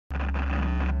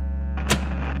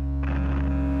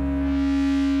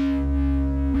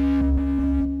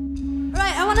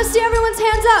see everyone's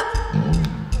hands up.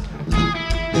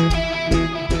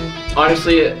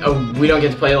 Honestly, we don't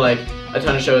get to play like a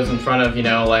ton of shows in front of, you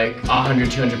know, like 100,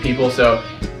 200 people, so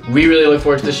we really look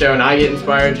forward to the show, and I get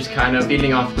inspired just kind of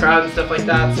feeding off the crowd and stuff like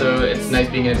that, so it's nice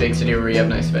being in a big city where we have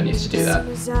nice venues to do that.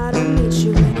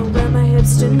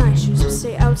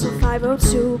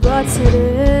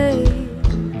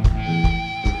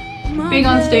 Being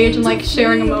on stage and like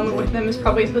sharing a moment with them is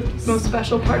probably the most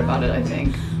special part about it, I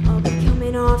think. I'll be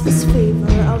coming off this favor,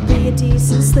 I'll be a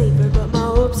decent slaver, but my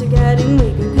hopes are getting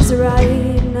weaker, cause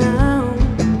right now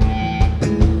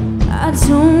I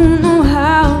don't know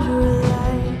how to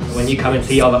relax. When you come and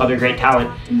see all the other great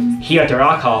talent here at the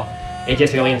Rock Hall, it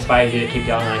just really inspires you to keep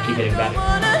going and keep getting better.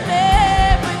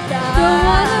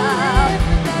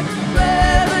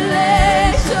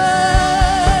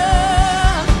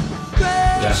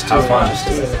 Just have fun. Just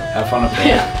do it. Have fun up there.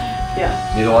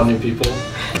 Yeah. Meet a lot of new people.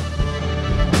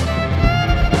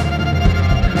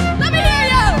 Let me hear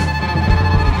you!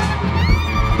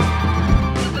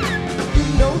 You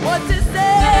know what to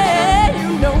say,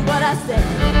 you know what I say,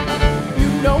 you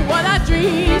know what I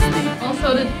dream. Also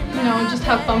to, you know, just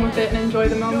have fun with it and enjoy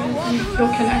the moment and you'll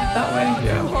connect that way.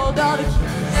 Yeah. Hold all the keys.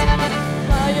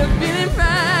 Why you feeling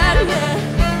mad?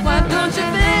 Yeah. Why don't you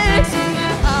fix me?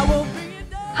 I will bring it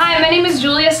down. Hi, my name is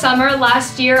Julia Summer.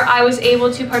 Last year I was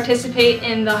able to participate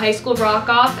in the high school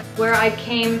rock-off where I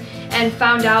came and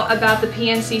found out about the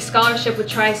PNC scholarship with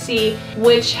Tri-C,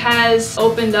 which has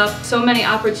opened up so many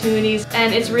opportunities,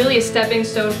 and it's really a stepping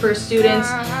stone for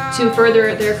students to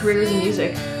further their careers in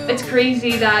music. It's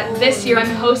crazy that this year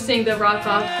I'm hosting the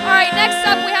rock-off. All right, next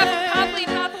up we have from Copley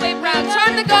Hathaway Brown,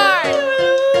 Charm the Guard.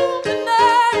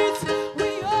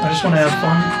 I just want to have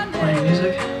fun playing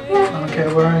music. I don't care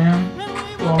where I am.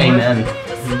 Amen.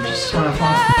 Just want to have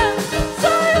fun.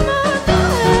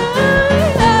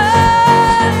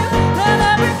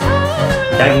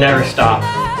 That never stop.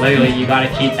 Literally, you gotta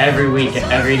keep every week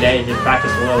and every day, just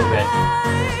practice a little bit.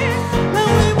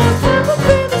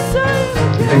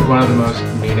 I think one of the most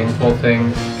meaningful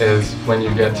things is when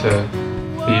you get to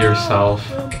be yourself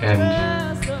and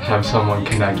have someone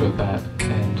connect with that,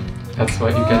 and that's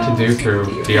what you get to do through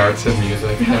the arts and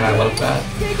music, and I love that.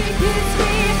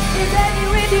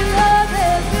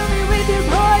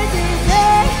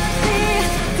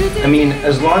 I mean,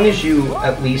 as long as you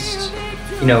at least,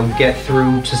 you know, get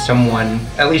through to someone,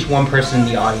 at least one person in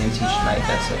the audience each night,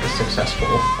 that's like a successful,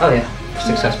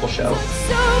 successful show.